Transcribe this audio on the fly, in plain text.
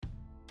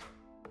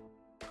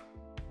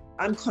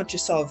I'm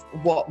conscious of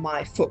what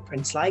my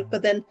footprint's like,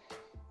 but then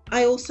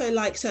I also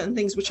like certain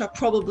things which are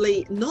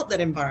probably not that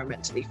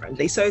environmentally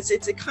friendly. So it's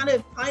a kind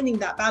of finding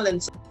that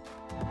balance.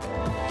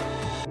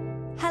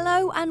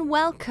 Hello and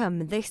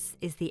welcome. This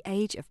is the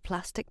Age of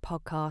Plastic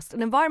podcast,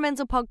 an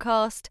environmental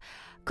podcast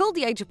called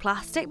The Age of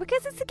Plastic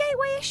because it's a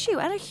gateway issue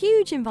and a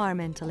huge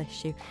environmental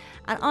issue.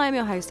 And I am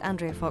your host,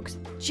 Andrea Fox,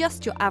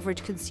 just your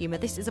average consumer.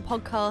 This is a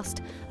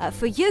podcast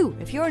for you,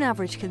 if you're an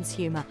average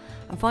consumer,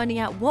 and finding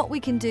out what we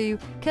can do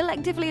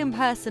collectively and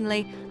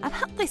personally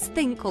about this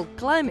thing called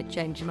climate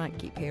change you might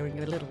keep hearing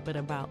a little bit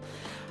about.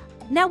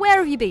 Now, where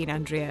have you been,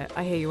 Andrea?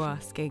 I hear you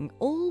asking.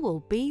 All will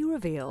be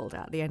revealed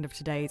at the end of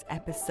today's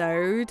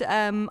episode.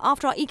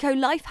 After our eco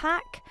life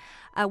hack,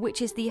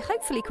 which is the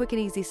hopefully quick and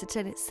easy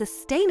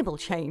sustainable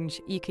change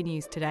you can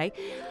use today.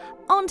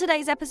 On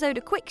today's episode,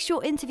 a quick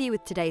short interview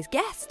with today's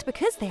guest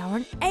because they are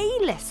an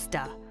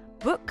A-lister.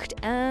 Booked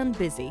and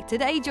busy.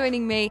 Today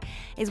joining me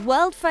is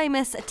world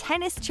famous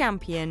tennis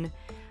champion,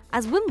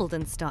 as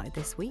Wimbledon started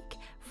this week,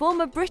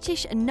 former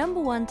British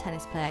 #1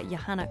 tennis player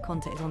Johanna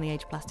Konta is on the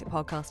Age of Plastic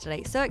podcast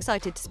today. So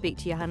excited to speak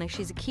to Johanna.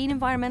 She's a keen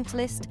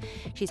environmentalist,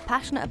 she's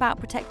passionate about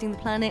protecting the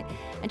planet,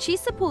 and she's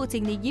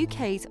supporting the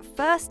UK's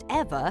first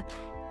ever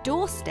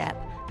doorstep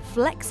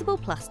flexible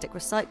plastic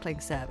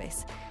recycling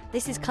service.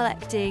 This is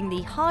collecting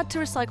the hard to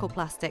recycle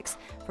plastics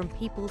from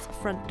people's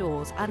front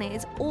doors, and it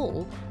is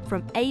all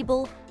from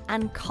Able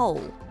and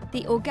Cole,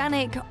 the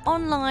organic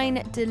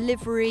online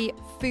delivery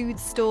food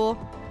store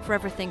for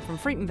everything from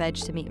fruit and veg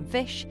to meat and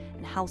fish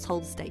and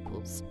household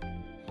staples.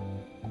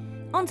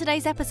 On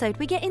today's episode,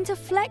 we get into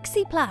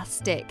flexi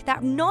plastic,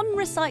 that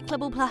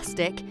non-recyclable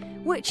plastic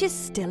which is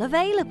still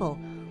available.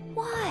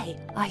 Why?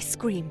 I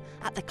scream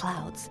at the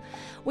clouds.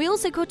 We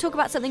also could talk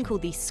about something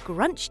called the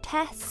scrunch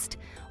test,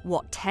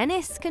 what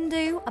tennis can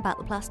do about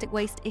the plastic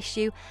waste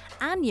issue,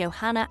 and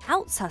Johanna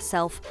outs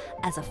herself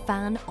as a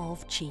fan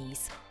of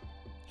cheese.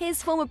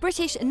 Here's former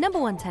British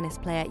 #1 tennis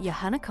player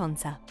Johanna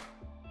Konta.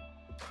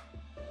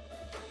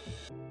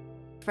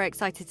 Very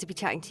excited to be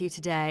chatting to you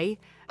today.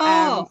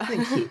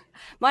 Thank you.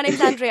 My name's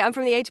Andrea. I'm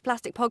from the Age of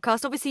Plastic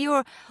podcast. Obviously,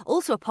 you're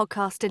also a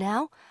podcaster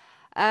now.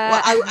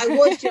 Well, I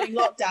was during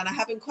lockdown. I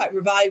haven't quite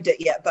revived it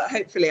yet, but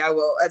hopefully I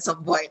will at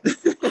some point.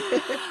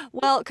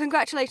 Well,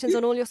 congratulations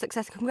on all your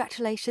success.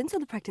 Congratulations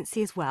on the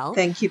pregnancy as well.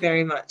 Thank you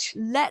very much.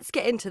 Let's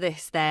get into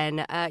this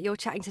then. You're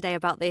chatting today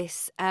about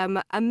this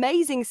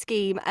amazing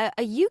scheme, a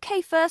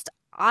UK first.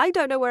 I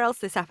don't know where else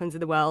this happens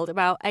in the world,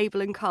 about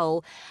Able and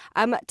Cole.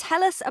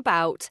 Tell us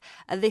about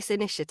this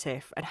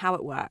initiative and how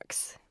it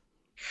works.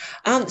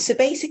 So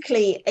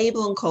basically,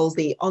 Able and Cole's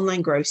the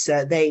online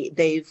grocer.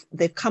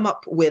 They've come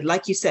up with,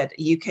 like you said,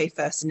 a UK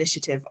first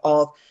initiative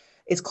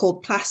it's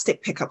called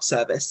Plastic Pickup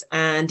Service,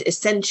 and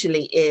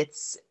essentially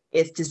it's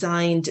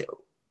designed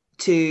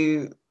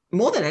to,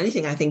 more than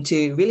anything, I think,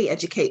 to really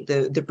educate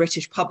the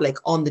British public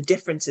on the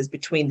differences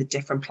between the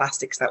different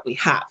plastics that we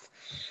have.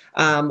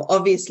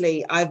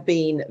 Obviously, I've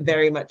been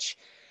very much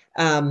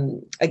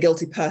a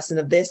guilty person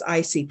of this.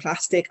 I see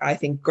plastic, I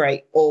think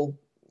great, all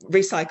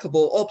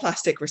recyclable, all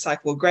plastic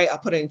recyclable, great. I'll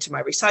put it into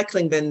my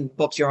recycling bin.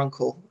 Bob's your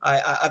uncle.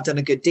 I've done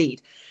a good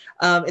deed.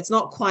 It's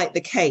not quite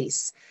the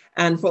case.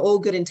 And for all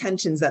good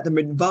intentions that the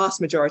vast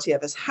majority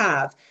of us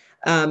have,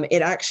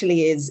 it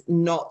actually is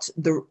not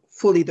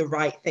fully the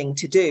right thing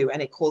to do.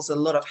 And it causes a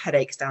lot of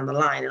headaches down the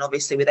line. And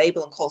obviously with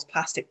Able and Cole's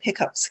plastic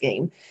pickup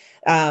scheme,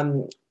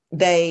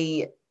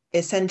 they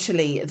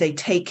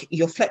take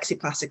your flexi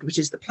plastic, which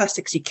is the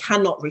plastics you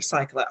cannot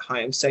recycle at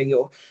home. So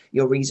your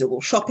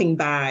reusable shopping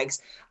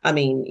bags,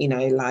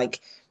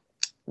 like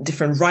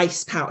different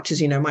rice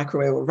pouches,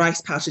 microwavable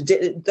rice pouches,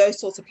 those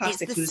sorts of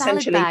plastics. It's the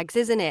salad bags,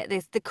 isn't it?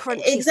 There's the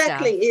crunchy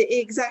exactly, stuff.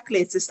 Exactly.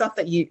 It's the stuff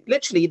that you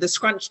literally, the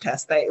scrunch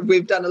test.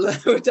 We've done a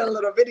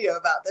little video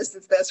about this.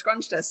 It's their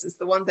scrunch test. It's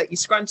the one that you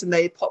scrunch and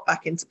they pop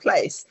back into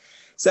place.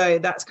 So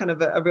that's kind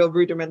of a real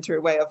rudimentary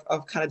way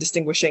of kind of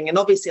distinguishing. And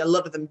obviously, a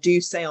lot of them do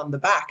say on the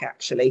back,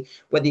 actually,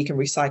 whether you can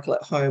recycle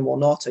at home or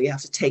not, or you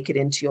have to take it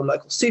into your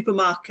local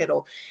supermarket.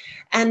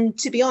 And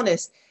to be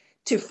honest,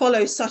 to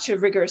follow such a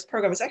rigorous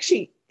program,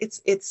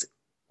 it's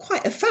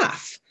quite a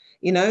faff.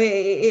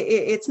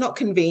 It's not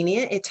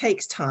convenient. It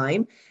takes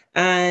time.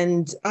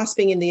 And us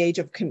being in the age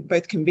of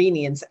both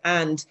convenience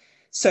and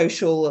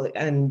social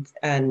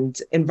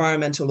and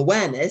environmental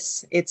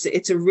awareness,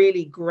 it's a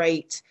really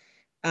great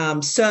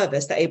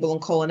service that Able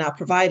and Cole are now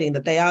providing,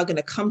 that they are going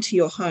to come to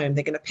your home.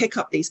 They're going to pick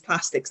up these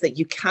plastics that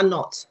you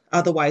cannot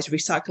otherwise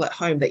recycle at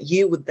home, that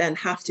you would then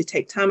have to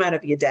take time out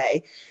of your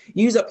day,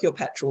 use up your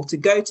petrol to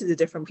go to the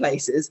different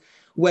places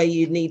where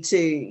you need to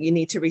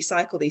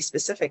recycle these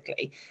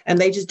specifically, and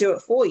they just do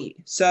it for you.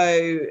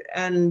 So,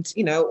 and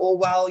all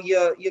while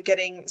you're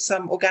getting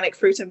some organic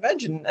fruit and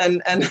veg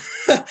and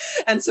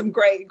and some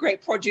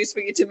great produce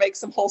for you to make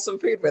some wholesome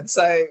food with.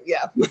 So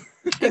yeah.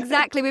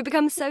 Exactly. We've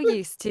become so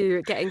used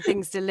to getting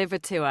things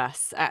delivered to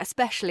us,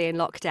 especially in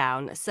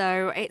lockdown.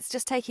 So it's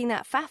just taking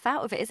that faff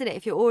out of it, isn't it?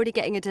 If you're already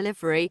getting a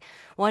delivery,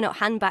 why not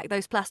hand back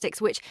those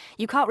plastics, which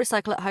you can't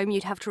recycle at home,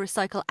 you'd have to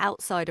recycle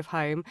outside of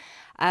home.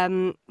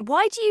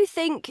 Why do you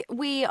think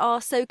we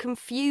are so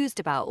confused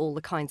about all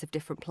the kinds of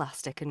different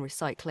plastic and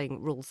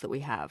recycling rules that we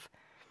have?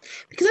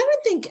 Because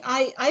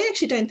I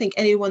actually don't think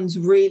anyone's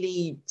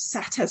really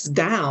sat us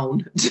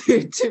down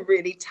to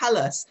really tell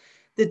us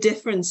the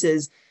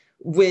differences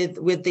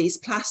with these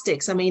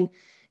plastics. I mean,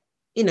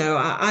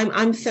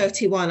 I'm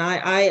 31.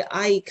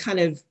 I kind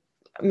of,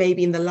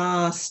 maybe in the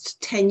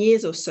last 10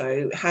 years or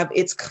so,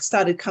 it's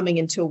started coming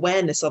into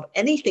awareness of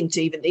anything,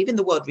 to even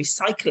the word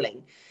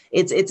recycling.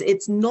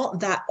 It's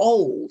not that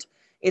old.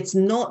 It's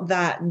not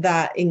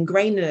that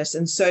ingrained in us.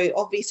 And so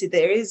obviously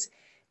there is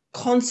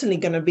constantly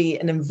going to be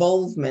an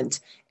involvement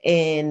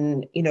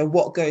in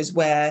what goes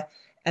where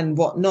and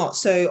what not.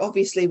 So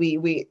obviously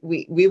we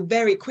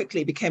very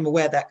quickly became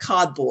aware that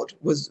cardboard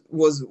was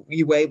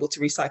you were able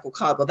to recycle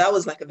cardboard. That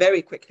was like a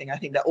very quick thing, I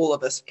think, that all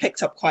of us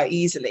picked up quite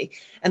easily.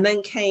 And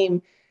then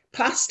came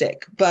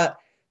plastic, but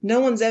no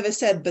one's ever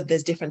said, but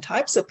there's different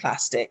types of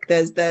plastic.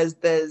 There's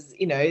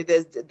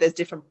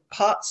different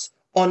parts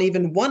on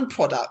even one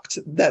product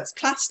that's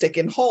plastic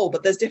in whole,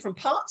 but there's different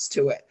parts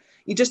to it.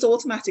 You just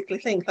automatically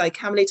think, like,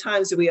 how many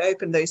times do we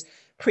open those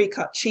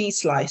pre-cut cheese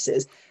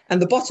slices and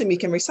the bottom you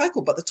can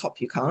recycle, but the top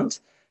you can't?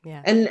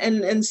 Yeah.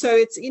 And so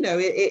it's,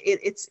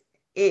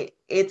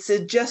 it's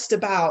just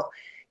about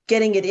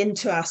getting it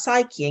into our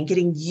psyche and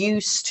getting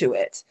used to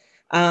it.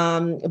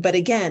 But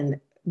again,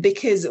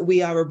 because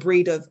we are a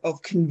breed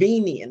of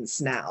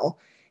convenience now,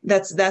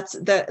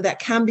 that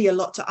can be a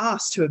lot to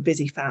ask to a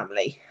busy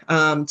family,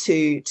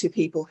 to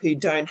people who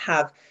don't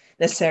have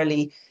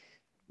necessarily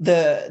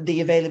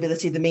the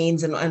availability, the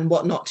means and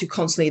whatnot to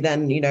constantly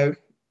then,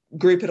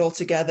 group it all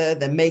together,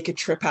 then make a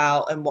trip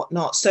out and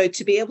whatnot. So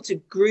to be able to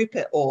group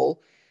it all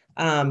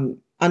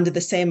under the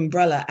same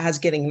umbrella as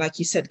getting, like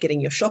you said, getting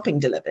your shopping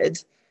delivered,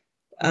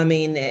 I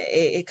mean,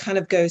 it kind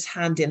of goes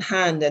hand in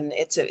hand, and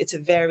it's a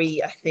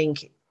very, I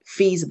think,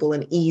 feasible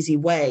and easy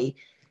way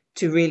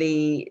to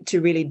really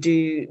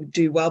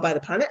do well by the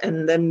planet,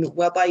 and then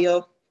well by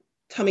your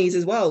tummies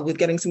as well, with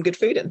getting some good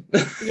food in.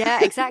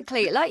 Yeah,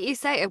 exactly. Like you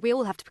say, we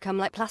all have to become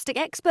like plastic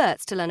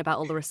experts to learn about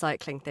all the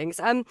recycling things.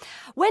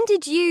 When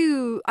did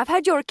I've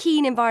heard you're a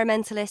keen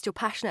environmentalist, you're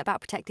passionate about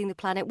protecting the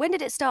planet. When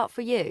did it start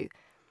for you?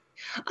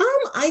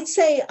 I'd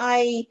say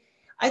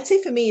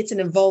for me it's an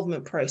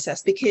involvement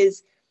process,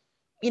 because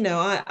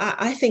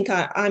I think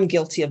I'm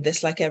guilty of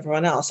this like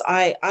everyone else.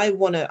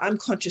 I'm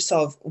conscious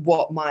of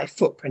what my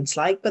footprint's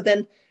like, but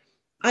then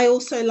I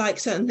also like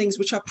certain things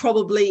which are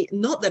probably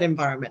not that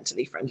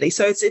environmentally friendly.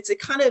 So it's a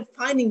kind of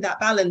finding that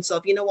balance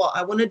of,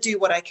 I want to do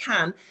what I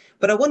can,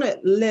 but I want to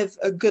live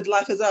a good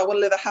life as well. I want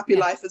to live a happy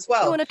life as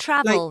well. You want to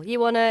travel. You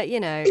want to,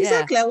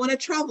 Exactly. Yeah. I want to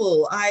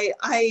travel.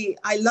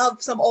 I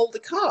love some older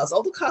cars.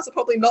 Older cars are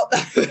probably not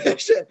that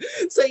efficient.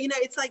 So,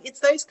 it's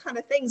those kind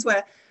of things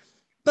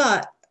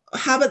but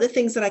how about the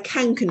things that I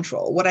can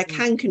control? What I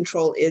can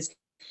control is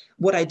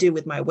what I do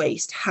with my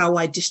waste, how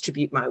I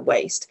distribute my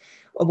waste.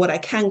 What I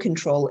can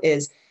control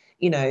is,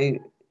 how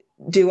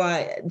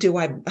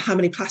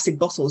many plastic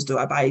bottles do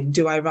I buy?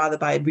 Do I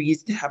rather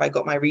have I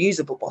got my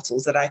reusable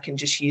bottles that I can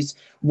just use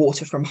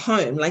water from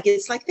home?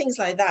 It's like things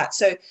like that.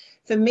 So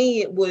for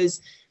me, it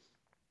was,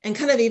 and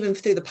kind of even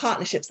through the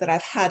partnerships that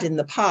I've had in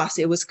the past,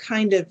 it was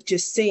kind of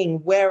just seeing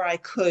where I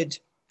could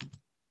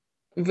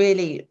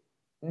really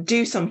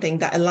do something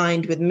that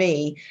aligned with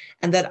me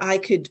and that I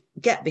could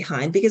get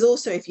behind. Because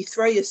also, if you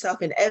throw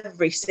yourself in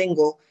every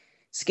single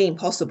scheme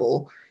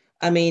possible,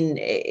 I mean,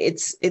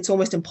 it's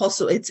almost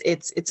impossible.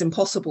 It's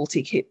impossible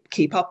to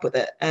keep up with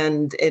it,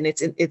 and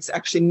it's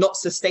actually not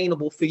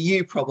sustainable for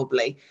you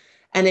probably,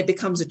 and it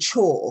becomes a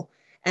chore.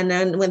 And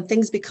then when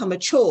things become a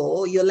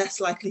chore, you're less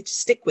likely to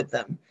stick with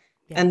them.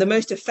 Yeah. And the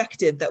most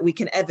effective that we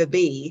can ever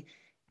be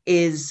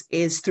is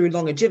through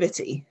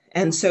longevity.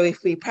 And so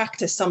if we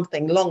practice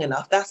something long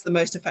enough, that's the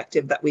most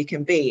effective that we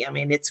can be. I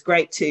mean, it's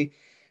great to,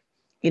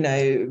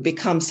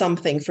 become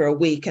something for a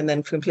week and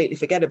then completely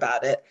forget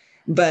about it.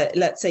 But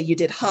let's say you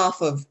did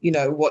half of,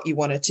 what you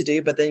wanted to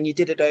do, but then you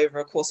did it over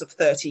a course of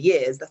 30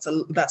 years.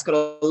 That's got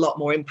a lot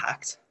more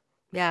impact.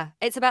 Yeah,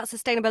 it's about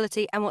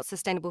sustainability and what's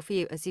sustainable for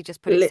you, as you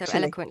just put it so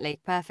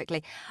eloquently,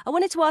 perfectly. I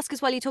wanted to ask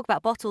as well, you talk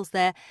about bottles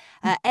there.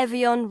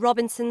 Evian,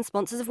 Robinson,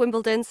 sponsors of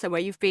Wimbledon, so where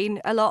you've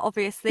been a lot,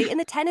 obviously. In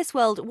the tennis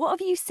world, what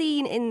have you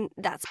seen in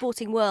that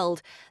sporting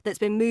world that's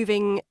been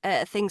moving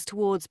things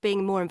towards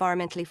being more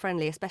environmentally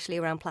friendly, especially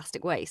around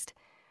plastic waste?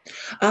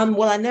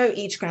 Well, I know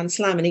each Grand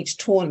Slam and each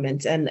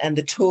tournament and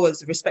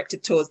the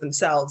respective tours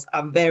themselves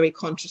are very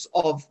conscious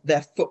of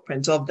their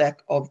footprint, of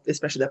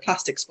especially their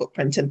plastics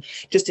footprint, and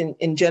just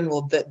in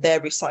general their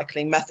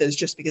recycling methods.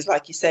 Just because,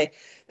 like you say,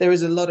 there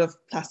is a lot of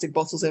plastic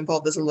bottles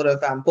involved. There's a lot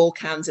of ball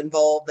cans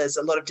involved. There's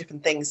a lot of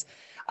different things.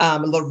 A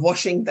lot of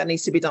washing that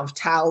needs to be done with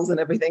towels and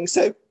everything.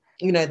 So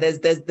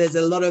there's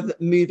a lot of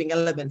moving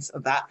elements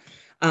of that.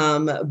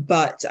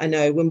 But I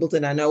know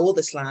Wimbledon, I know all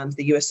the slams,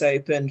 the US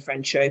Open,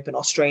 French Open,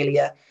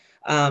 Australia,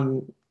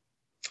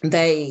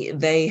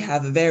 they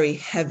have a very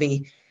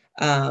heavy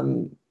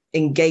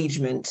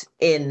engagement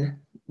in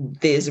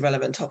these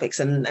relevant topics.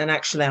 And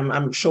actually,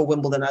 I'm sure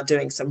Wimbledon are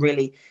doing some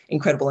really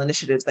incredible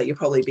initiatives that you'll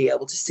probably be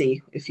able to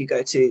see if you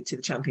go to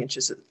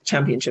the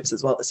championships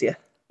as well this year.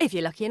 If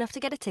you're lucky enough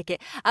to get a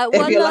ticket.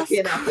 If you're lucky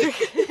enough.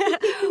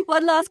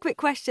 One last quick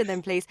question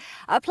then, please.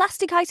 A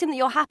plastic item that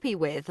you're happy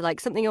with, like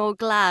something you're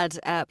glad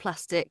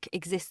plastic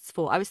exists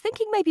for. I was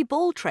thinking maybe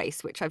Ball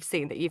Trace, which I've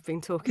seen that you've been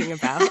talking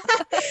about.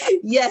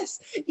 Yes.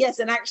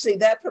 And actually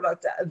their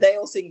product, they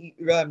also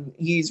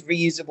use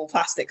reusable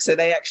plastic. So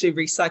they actually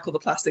recycle the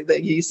plastic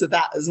that you use for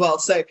that as well.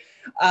 So,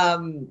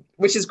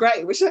 which is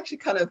great, which actually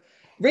kind of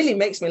really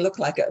makes me look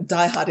like a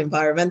diehard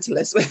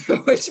environmentalist,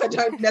 which I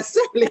don't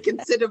necessarily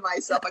consider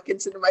myself. I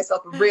consider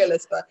myself a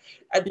realist, but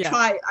I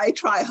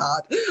try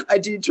hard. I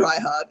do try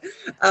hard.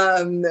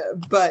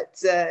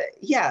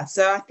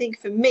 So I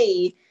think for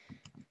me,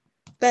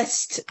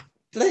 it'd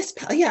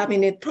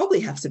probably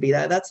have to be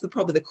that. That's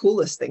probably the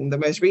coolest thing, the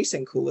most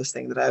recent coolest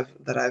thing that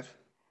I've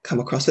come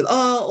across with.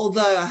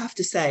 Although I have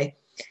to say,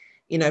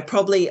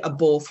 probably a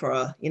ball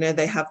thrower.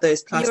 They have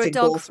those plastic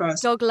ball throwers.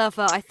 Dog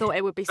lover. I thought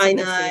it would be. I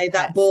know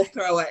that ball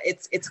thrower.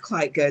 It's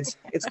quite good.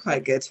 It's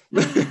quite good.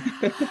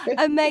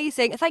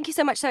 Amazing. Thank you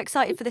so much. So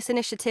excited for this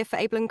initiative for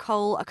Abel &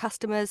 Cole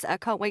customers. I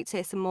can't wait to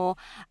hear some more.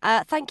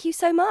 Thank you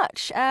so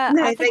much.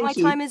 I think my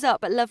time is up,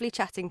 but lovely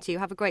chatting to you.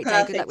 Have a great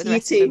day. Good luck with the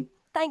rest of them.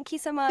 Thank you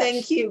so much.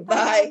 Thank you.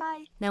 Bye.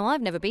 Bye. Now,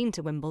 I've never been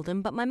to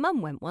Wimbledon, but my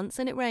mum went once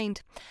and it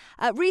rained.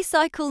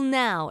 Recycle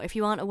Now, if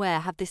you aren't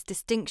aware, have this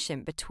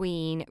distinction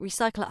between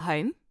recycle at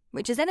home,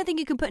 which is anything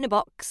you can put in a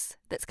box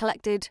that's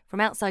collected from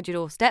outside your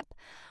doorstep,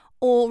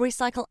 or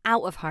recycle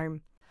out of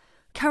home.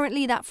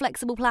 Currently, that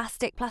flexible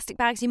plastic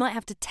bags, you might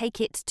have to take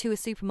it to a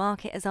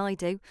supermarket, as I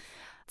do.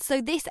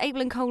 So this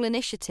Abel & Cole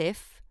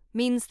initiative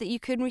means that you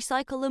can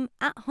recycle them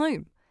at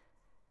home.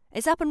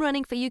 It's up and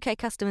running for UK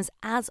customers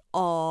as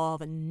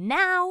of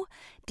now.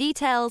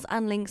 Details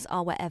and links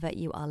are wherever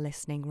you are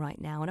listening right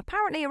now. And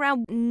apparently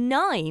around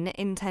 9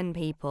 in 10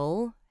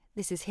 people,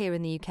 this is here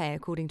in the UK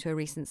according to a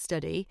recent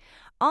study,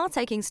 are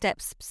taking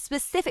steps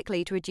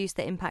specifically to reduce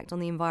their impact on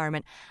the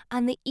environment.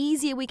 And the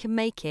easier we can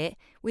make it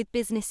with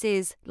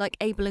businesses like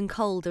Abel &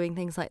 Cole doing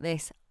things like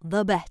this,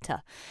 the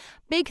better.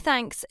 Big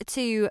thanks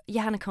to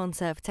Johanna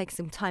Koncer for taking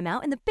some time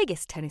out in the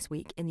biggest tennis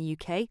week in the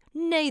UK,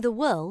 nay the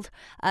world,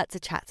 to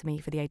chat to me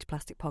for the Age of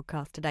Plastic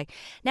podcast today.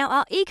 Now,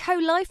 our eco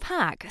life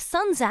hack,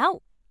 sun's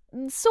out,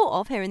 sort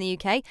of, here in the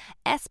UK,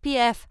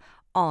 SPF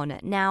on.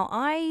 Now,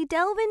 I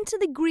delve into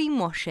the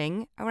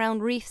greenwashing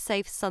around Reef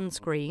Safe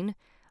sunscreen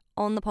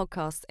on the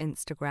podcast's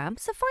Instagram.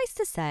 Suffice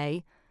to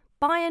say,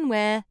 buy and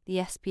wear the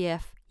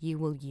SPF you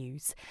will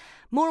use.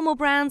 More and more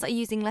brands are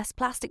using less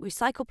plastic,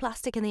 recycled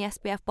plastic in the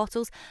SPF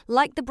bottles,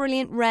 like the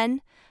brilliant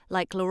Ren,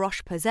 like La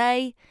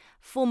Roche-Posay,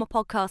 former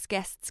podcast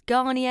guests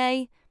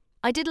Garnier.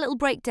 I did a little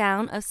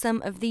breakdown of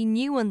some of the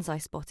new ones I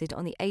spotted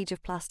on the Age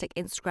of Plastic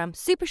Instagram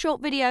super short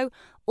video.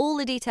 All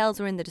the details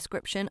are in the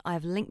description. I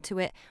have linked to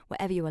it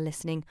wherever you are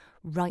listening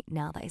right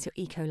now. That is your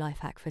eco life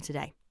hack for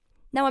today.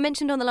 Now, I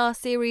mentioned on the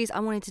last series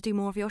I wanted to do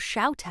more of your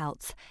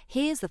shout-outs.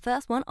 Here's the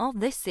first one of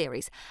this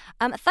series.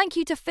 Thank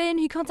you to Finn,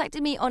 who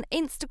contacted me on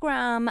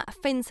Instagram.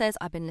 Finn says,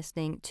 I've been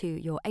listening to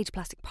your Age of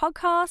Plastic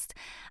podcast.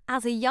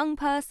 As a young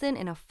person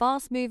in a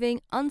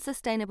fast-moving,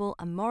 unsustainable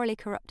and morally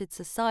corrupted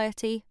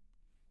society...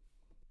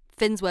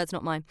 Finn's words,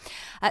 not mine.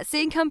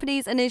 Seeing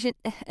companies and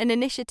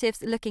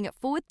initiatives looking at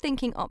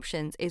forward-thinking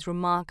options is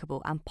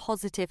remarkable and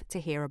positive to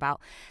hear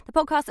about. The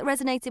podcast that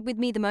resonated with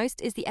me the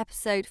most is the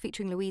episode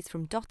featuring Louise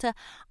from Dotter.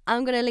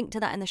 I'm going to link to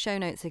that in the show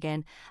notes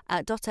again.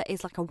 Dotter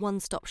is like a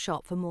one-stop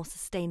shop for more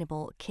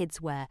sustainable kids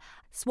wear.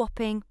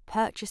 Swapping,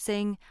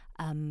 purchasing,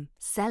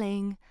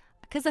 selling...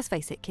 Because let's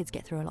face it, kids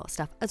get through a lot of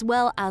stuff, as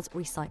well as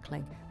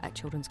recycling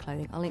children's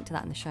clothing. I'll link to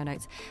that in the show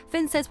notes.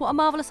 Finn says, what a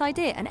marvellous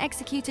idea and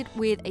executed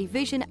with a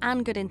vision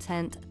and good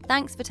intent.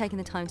 Thanks for taking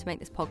the time to make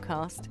this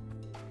podcast.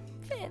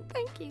 Finn,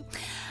 thank you.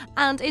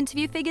 And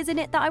interview figures in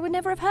it that I would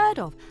never have heard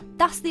of.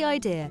 That's the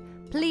idea.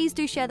 Please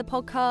do share the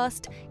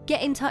podcast.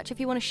 Get in touch if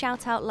you want to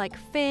shout out like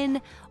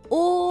Finn.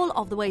 All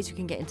of the ways you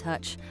can get in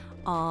touch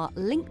are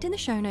linked in the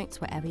show notes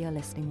wherever you're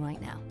listening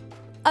right now.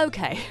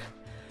 Okay.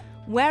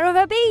 Where have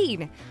I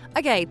been?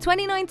 Okay,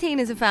 2019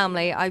 as a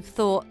family, I've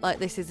thought,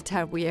 this is a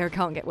terrible year, it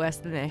can't get worse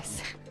than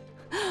this.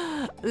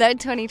 Then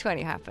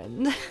 2020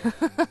 happened.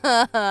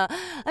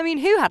 I mean,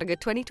 who had a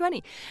good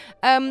 2020?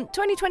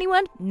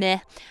 2021? Meh.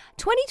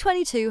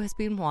 2022 has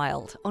been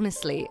wild,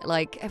 honestly.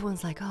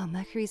 Everyone's like, oh,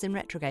 Mercury's in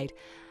retrograde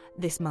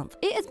this month.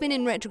 It has been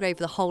in retrograde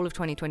for the whole of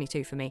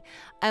 2022 for me.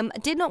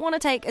 Did not want to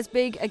take as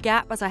big a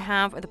gap as I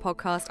have with the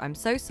podcast. I'm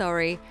so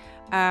sorry.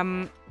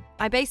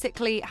 I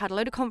basically had a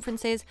load of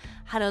conferences,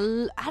 had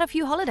a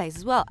few holidays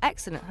as well.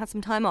 Excellent, had some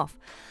time off.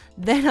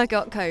 Then I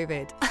got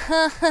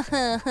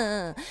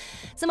COVID.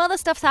 Some other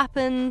stuff's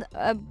happened,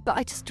 but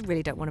I just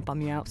really don't want to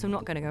bum you out, so I'm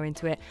not going to go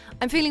into it.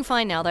 I'm feeling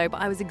fine now, though,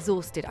 but I was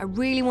exhausted. I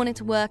really wanted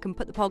to work and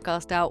put the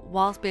podcast out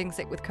whilst being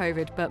sick with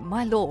COVID, but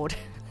my lord,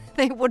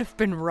 they would have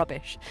been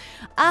rubbish.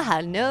 I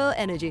had no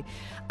energy.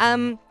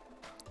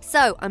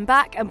 So, I'm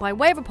back, and by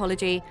way of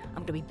apology, I'm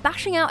going to be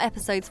bashing out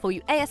episodes for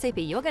you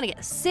ASAP. You're going to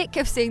get sick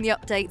of seeing the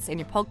updates in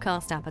your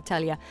podcast app, I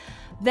tell you.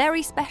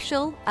 Very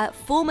special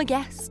former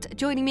guest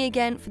joining me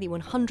again for the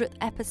 100th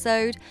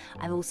episode.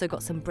 I've also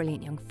got some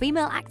brilliant young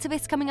female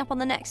activists coming up on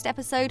the next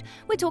episode.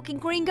 We're talking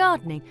green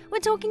gardening, we're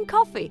talking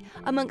coffee,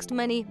 amongst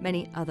many,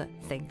 many other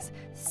things.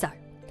 So,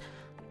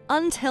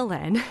 until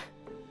then,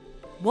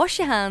 wash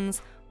your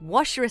hands,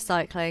 wash your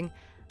recycling.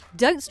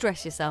 Don't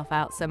stress yourself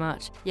out so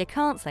much. You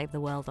can't save the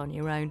world on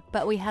your own,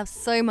 but we have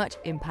so much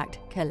impact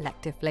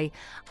collectively.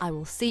 I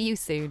will see you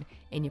soon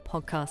in your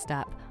podcast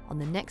app on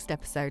the next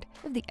episode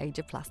of the Age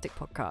of Plastic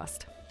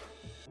podcast.